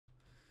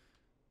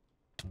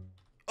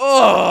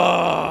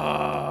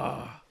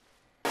Oh!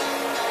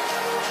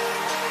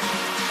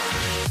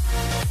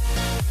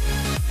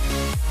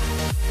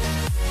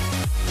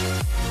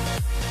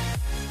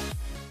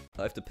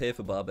 I have to pay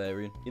for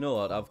Barbarian. You know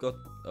what? I've got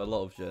a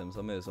lot of gems.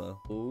 I may as well.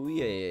 Oh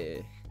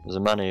yeah. There's a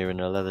man here in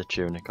a leather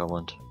tunic I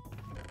want.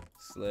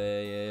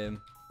 Slay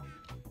him.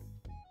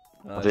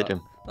 I've hit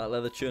him. That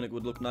leather tunic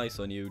would look nice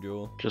on you,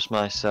 Joe. Just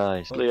my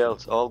size. Somebody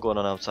else, all going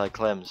on outside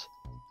Clem's.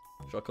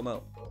 Shall I come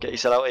out? Get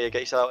yourself out here,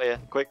 get yourself out here.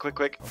 Quick, quick,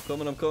 quick. I'm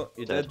coming, I'm coming.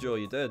 You're dead, Joe,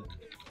 you're dead.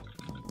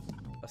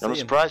 I'm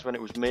surprised when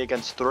it was me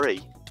against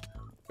 3.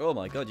 Oh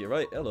my god, you're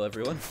right. Hello,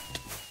 everyone.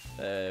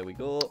 There we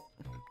go.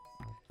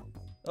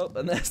 Oh,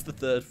 and there's the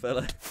third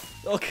fella.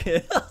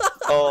 Okay.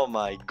 Oh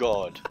my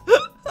god.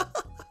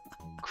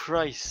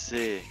 Christ's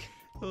sake.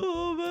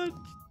 Oh man.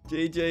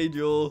 JJ,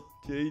 Joe.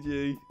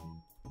 JJ.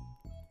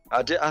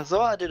 I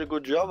thought I did a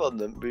good job on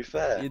them, to be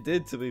fair. You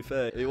did, to be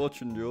fair. Are you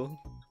watching, Joe?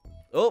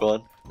 Oh, go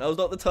on. Now's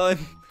not the time.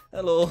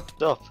 Hello.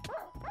 Stop.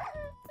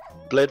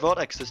 Blade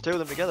Vortex, there's 2 of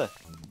them together.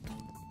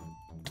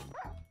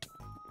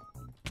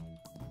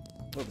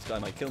 Oh, this guy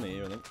might kill me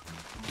here, I think.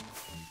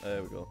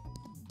 There we go.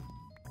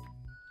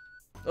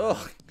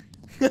 Oh!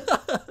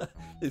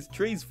 This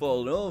tree's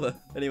falling over.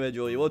 Anyway,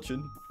 Joe, you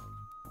watching?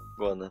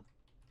 Go on then.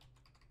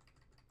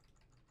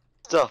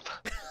 Stop.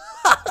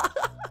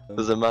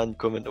 There's a man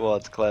coming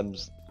towards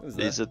Clem's.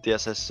 He's at the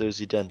SS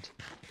Susie Dent.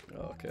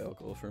 Oh, okay, I'll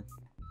go for him.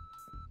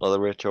 Or the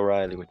Rich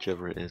O'Reilly,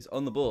 whichever it is. He's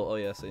on the boat. Oh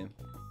yeah, I see him.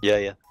 Yeah,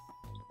 yeah.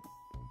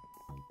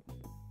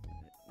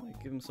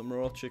 Give him some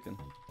raw chicken.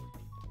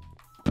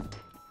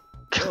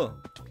 Oh.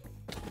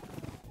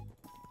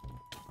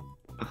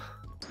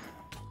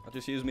 I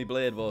just used my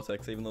blade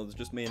vortex, even though there's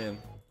just me and him.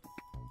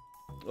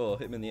 Oh,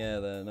 hit him in the air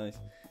there, nice.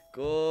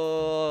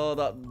 Go!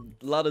 That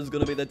ladder's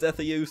gonna be the death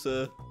of you,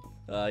 sir.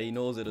 Ah, he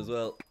knows it as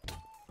well.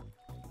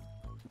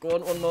 Go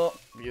on, one more.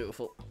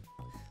 Beautiful.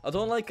 I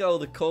don't like how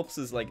the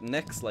corpses, like,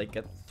 necks, like,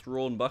 get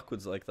thrown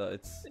backwards like that.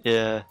 It's...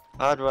 Yeah,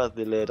 I'd rather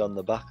they laid on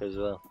the back as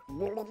well.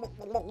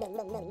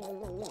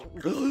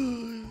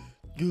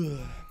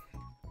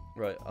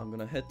 Right, I'm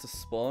gonna head to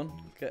spawn,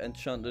 get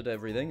enchanted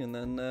everything, and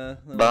then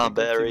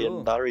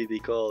Barbarian Barry, they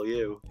call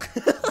you.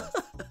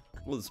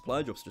 Well, the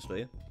supply drop's just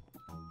here.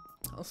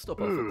 I'll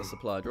stop off at the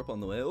supply drop on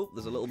the way. Oh,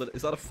 there's a little bit.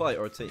 Is that a fight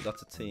or a team?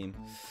 That's a team.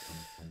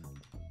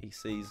 He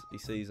sees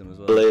him as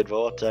well. Blade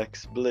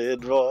Vortex,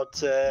 Blade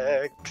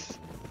Vortex.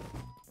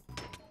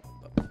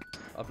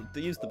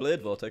 They used the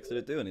blade vortex. Did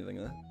it do anything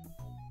there?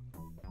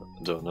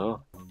 Don't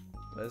know.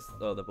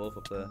 Oh, they're both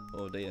up there.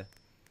 Oh dear.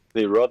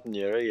 They're rodding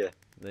you, are you?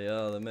 They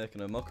are. They're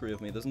making a mockery of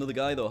me. There's another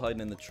guy though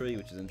hiding in the tree,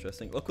 which is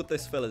interesting. Look what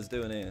this fella's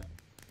doing here.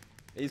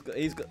 He's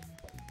got.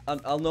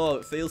 I'll know how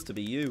it feels to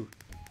be you.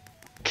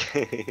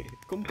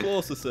 Come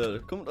closer, sir.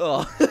 Come.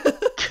 Oh.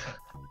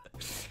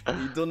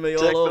 You done me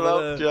all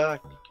over there.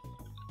 Jack.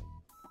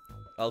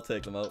 I'll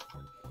take them out.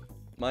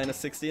 Minus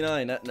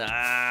 69.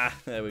 Nah.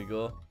 There we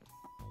go.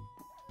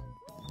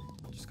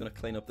 Just gonna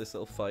clean up this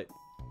little fight.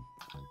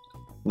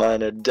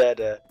 Mine are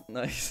deader.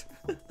 Nice.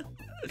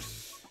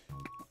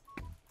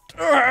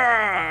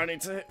 I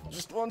need to hit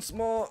just once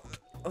more.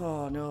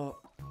 Oh no.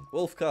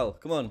 Wolf Cal,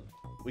 come on.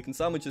 We can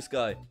sandwich this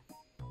guy.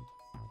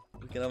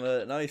 We can have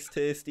a nice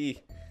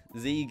tasty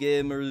Z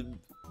Gamer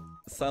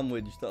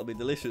sandwich. That'll be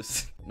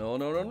delicious. No,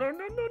 no, no, no, no, no, no,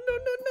 no,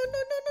 no,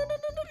 no, no, no,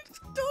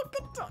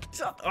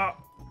 no,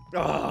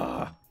 no.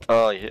 Ah.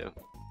 Oh, you hit him.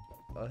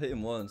 I hit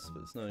him once,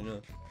 but it's not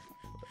enough.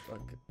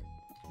 Okay.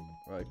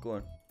 Right, go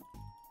on.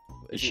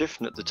 You're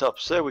shifting at the top,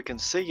 sir. We can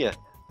see you.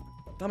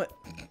 Damn it.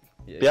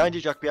 Yeah, behind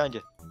you, Jack. Behind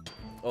you.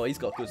 Oh, he's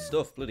got good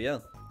stuff. Bloody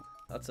hell.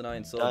 That's an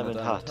iron sword and a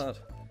diamond hat.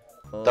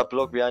 Oh. That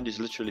bloke behind you is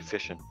literally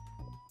fishing.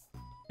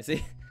 Is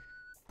he?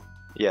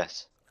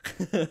 Yes.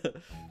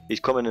 He's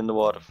coming in the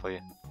water for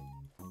you.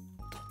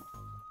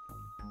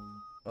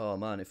 Oh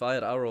man, if I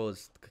had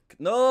arrows.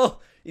 No!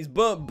 He's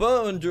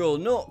burnt, Joel.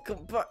 No,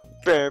 come back.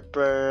 Burr,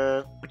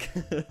 burr.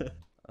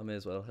 I may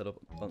as well head up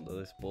onto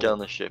this boat. Get on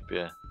the ship,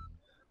 yeah.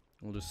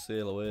 We'll just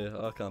sail away.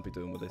 I can't be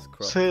doing with this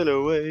crap. Sail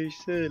away,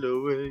 sail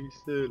away,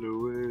 sail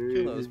away.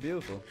 Oh, that was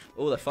beautiful.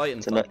 Oh, they're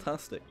fighting.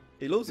 Fantastic.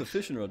 He loves a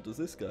fishing rod, does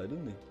this guy,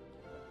 doesn't he?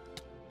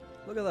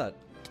 Look at that.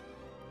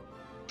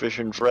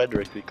 Fishing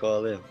Frederick, we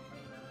call him.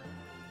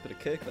 Bit of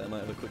cake there,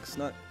 might have a quick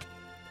snack.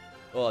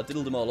 Oh, I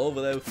diddled them all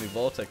over there with my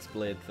vortex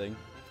blade thing.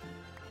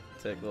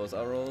 Take those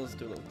arrows,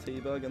 do a little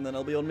teabag, and then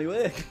I'll be on my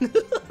way.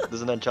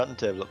 There's an enchanting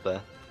table up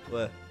there.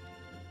 Where?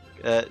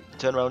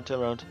 Turn around,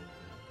 turn around.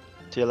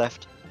 To your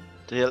left.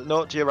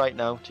 No, to your right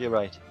now, to your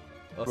right.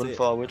 Run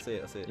forward. I see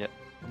it, I see it. Yep.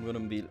 I'm going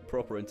to be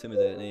proper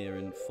intimidating here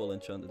in full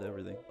enchanted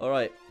everything.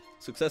 Alright,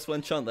 successful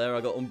enchant there.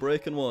 I got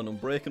Unbreaking 1,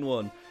 Unbreaking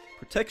 1.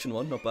 Protection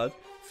 1, not bad.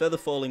 Feather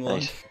Falling 1.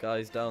 Nice.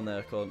 Guys down there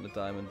according to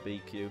Diamond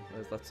BQ.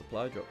 Where's that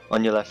supply drop?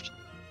 On your left.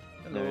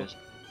 Hello. There he is.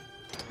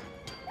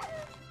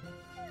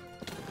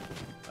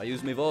 I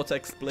used my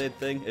vortex blade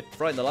thing. It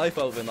frightened the life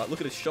out of him. Like, look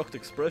at his shocked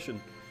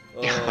expression.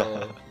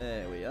 Oh,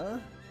 there we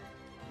are.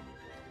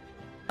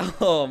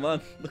 Oh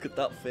man, look at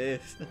that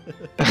face.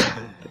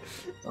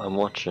 I'm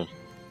watching.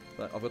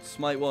 I've got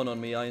smite 1 on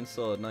me iron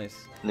sword.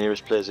 Nice.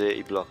 Nearest player's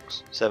 80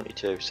 blocks.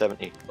 72,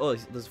 70. Oh,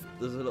 there's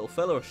a little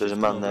fella. There's a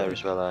man there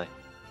as well, aye.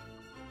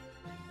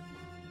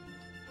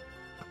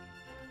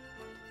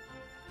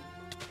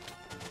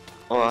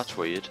 Oh, that's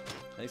weird.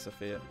 Hey,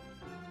 Sophia.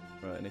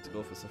 Right, I need to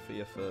go for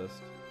Sophia first.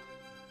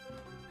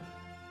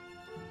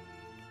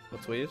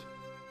 What's weird?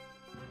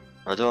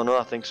 I don't know,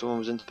 I think someone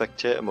was in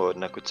spectator mode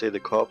and I could see the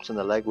corpse and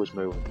the leg was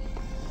moving.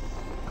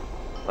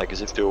 Like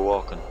as if they were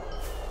walking.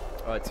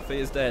 Alright,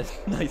 Sophia's dead.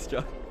 Nice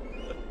job.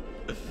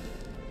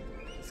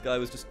 This guy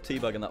was just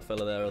teabagging that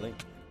fella there, I think.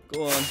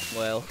 Go on.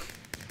 Well.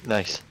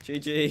 Nice.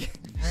 GG.